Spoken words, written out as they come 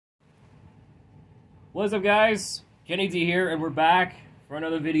What's up, guys? Kenny D here, and we're back for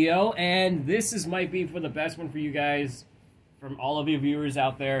another video, and might be for the best one for you guys, from all of you viewers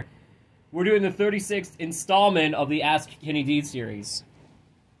out there. We're doing the 36th installment of the Ask Kenny D series.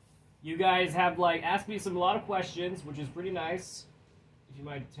 You guys have, asked me a lot of questions, which is pretty nice, if you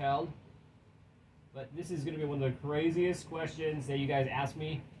might tell. But this is going to be one of the craziest questions that you guys asked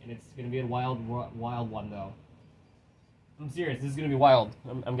me, and it's going to be a wild one, though. I'm serious, this is going to be wild.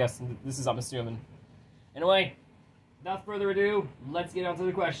 I'm guessing. I'm assuming. Anyway, without further ado, let's get on to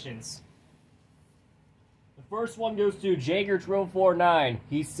the questions. The first one goes to Jager1249.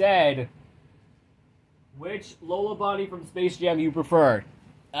 He said, which Lola Bunny from Space Jam you prefer?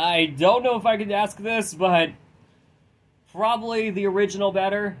 I don't know if I could ask this, but probably the original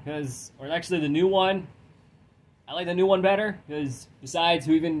better, or actually the new one. I like the new one better, because besides,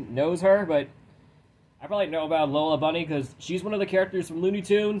 who even knows her, but I probably know about Lola Bunny because she's one of the characters from Looney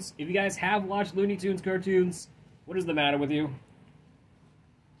Tunes. If you guys have watched Looney Tunes cartoons, what is the matter with you?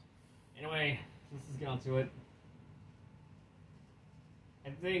 Anyway, let's just get on to it.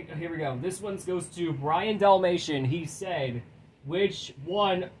 Here we go. This one goes to Brian Dalmatian. He said, which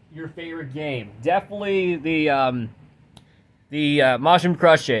one your favorite game? Definitely the Mushroom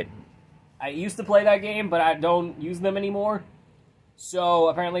Crush It. I used to play that game, but I don't use them anymore. So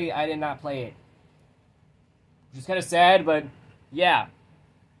apparently I did not play it. Which is kind of sad, but yeah.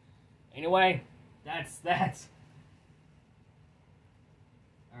 Anyway, that's that.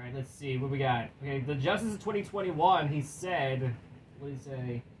 Alright, let's see what we got. Okay, the Justice of 2021, he said, what did he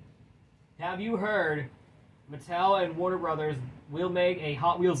say? Have you heard Mattel and Warner Brothers will make a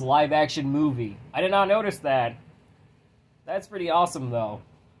Hot Wheels live-action movie? I did not notice that. That's pretty awesome, though.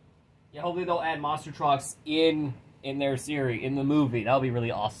 Yeah, hopefully they'll add monster trucks in their series, in the movie. That'll be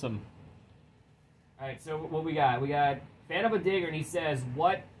really awesome. Alright, so what we got? We got Fan of a Digger, and he says,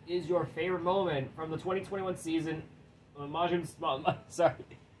 what is your favorite moment from the 2021 season? Sorry.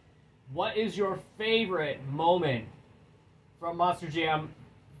 What is your favorite moment from Monster Jam,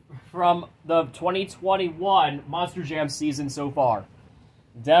 from the 2021 Monster Jam season so far?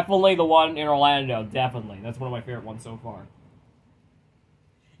 Definitely the one in Orlando, definitely. That's one of my favorite ones so far.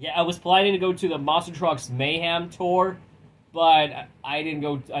 Yeah, I was planning to go to the Monster Trucks Mayhem tour, but I didn't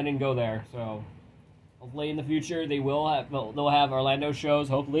go there, so hopefully in the future they will have, they'll have Orlando shows,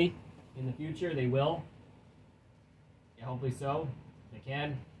 hopefully. In the future they will. Yeah, hopefully so. They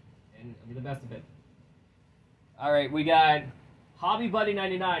can. And it'll be the best of it. Alright, we got Hobby Buddy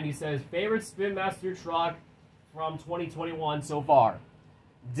 99. He says, favorite Spin Master truck from 2021 so far?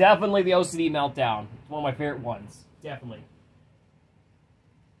 Definitely the OCD Meltdown. It's one of my favorite ones. Definitely.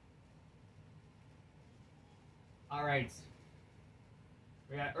 Alright.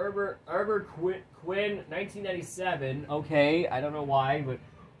 We got Herbert Quinn 1997. Okay, I don't know why, but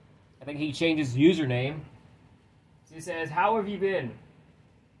I think he changed his username. So he says, how have you been?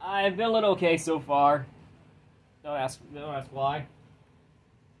 I've been a little okay so far. Don't ask why.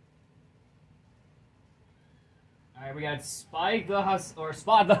 Alright, we got Spot the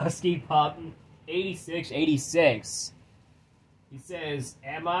Husky Pup 8686. He says,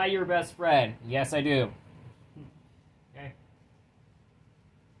 am I your best friend? Yes, I do. Okay.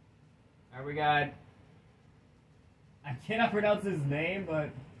 Alright, we got, I cannot pronounce his name,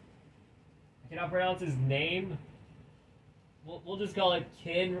 We'll just call it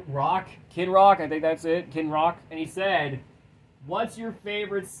Kin Rock. Kin Rock, I think that's it. Kin Rock. And he said, what's your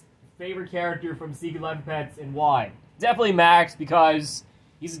favorite character from Secret Life of Pets and why? Definitely Max, because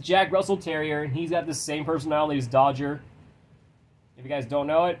he's a Jack Russell Terrier and he's got the same personality as Dodger. If you guys don't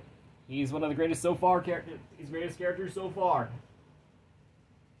know it, he's one of the greatest greatest characters so far.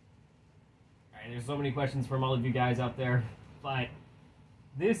 Alright, there's so many questions from all of you guys out there, but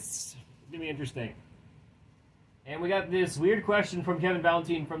this is going to be interesting. And we got this weird question from Kevin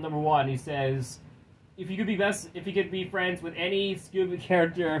Valentine from number 1. He says, if you could be friends with any Scooby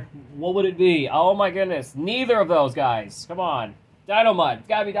character, what would it be? Oh my goodness, neither of those guys. Come on. Dynamite. It's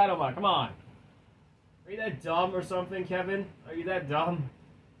gotta be Dynamite. Come on. Are you that dumb or something, Kevin? Are you that dumb?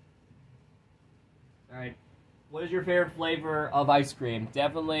 Alright. What is your favorite flavor of ice cream?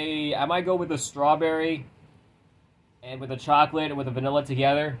 Definitely, I might go with the strawberry and with the chocolate and with the vanilla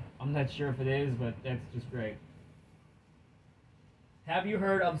together. I'm not sure if it is, but that's just great. Have you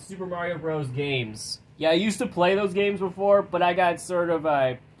heard of Super Mario Bros. Games? Yeah, I used to play those games before, but I got sort of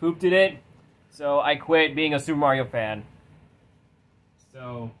pooped at it, so I quit being a Super Mario fan.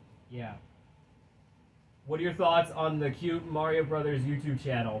 So, yeah. What are your thoughts on the cute Mario Brothers YouTube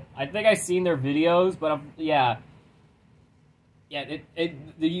channel? I think I've seen their videos, but yeah. Yeah, the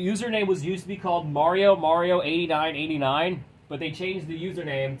username used to be called Mario 8989, but they changed the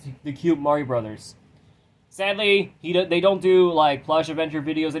username to the cute Mario Brothers. Sadly, they don't do, like, plush adventure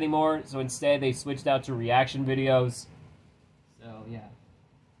videos anymore, so instead they switched out to reaction videos. So, yeah.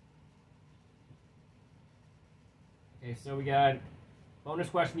 Okay, so we got bonus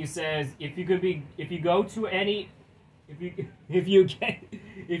question. He says, if you could go to any video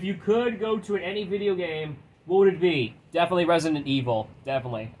game, what would it be? Definitely Resident Evil,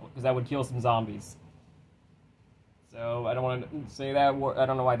 definitely, because that would kill some zombies. So I don't want to say that. I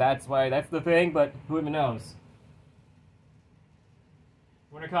don't know why that's the thing, but who even knows?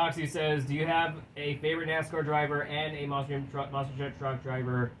 Warner Coxey says, do you have a favorite NASCAR driver and a Monster Jet truck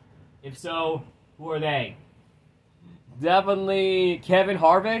driver? If so, who are they? Definitely Kevin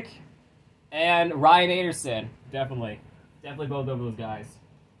Harvick and Ryan Anderson. Definitely both of those guys.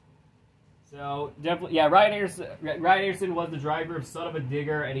 So definitely, yeah. Ryan Anderson was the driver of Son of a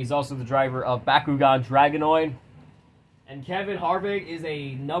Digger, and he's also the driver of Bakugan Dragonoid. And Kevin Harvick is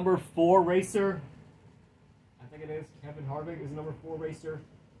a number 4 racer. I think it is. Kevin Harvick is a number 4 racer.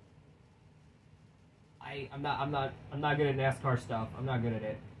 I'm not good at NASCAR stuff. I'm not good at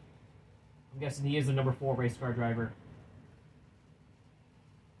it. I'm guessing he is a number 4 race car driver.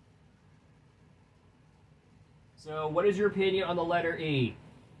 So, what is your opinion on the letter E?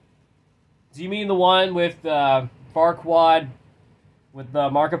 Do you mean the one with Farquaad, with the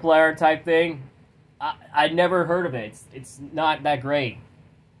Markiplier type thing? I'd never heard of it. It's not that great.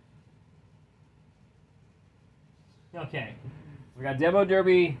 Okay. We got Demo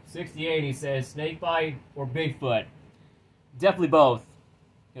Derby 68. He says Snakebite or Bigfoot. Definitely both.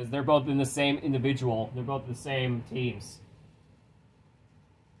 Because they're both in the same individual. They're both the same teams.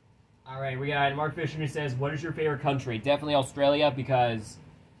 Alright, we got Mark Fisher who says, what is your favorite country? Definitely Australia, because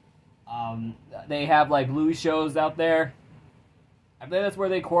they have like blues shows out there. I believe that's where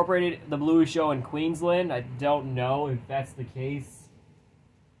they incorporated the blues show in Queensland. I don't know if that's the case.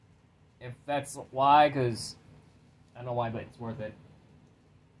 If that's why, because I don't know why, but it's worth it.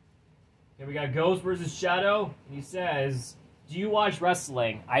 Okay, we got Ghost versus Shadow. He says, do you watch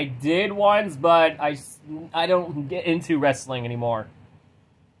wrestling? I did once, but I don't get into wrestling anymore.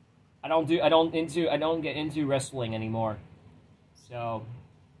 I don't get into wrestling anymore. So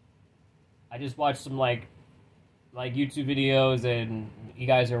I just watch some like YouTube videos, and you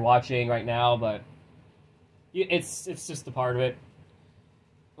guys are watching right now, but it's just a part of it.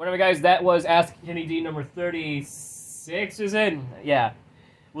 Whatever, guys. That was Ask Kenny D number 36, is it? Yeah.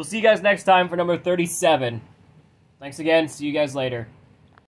 We'll see you guys next time for number 37. Thanks again. See you guys later.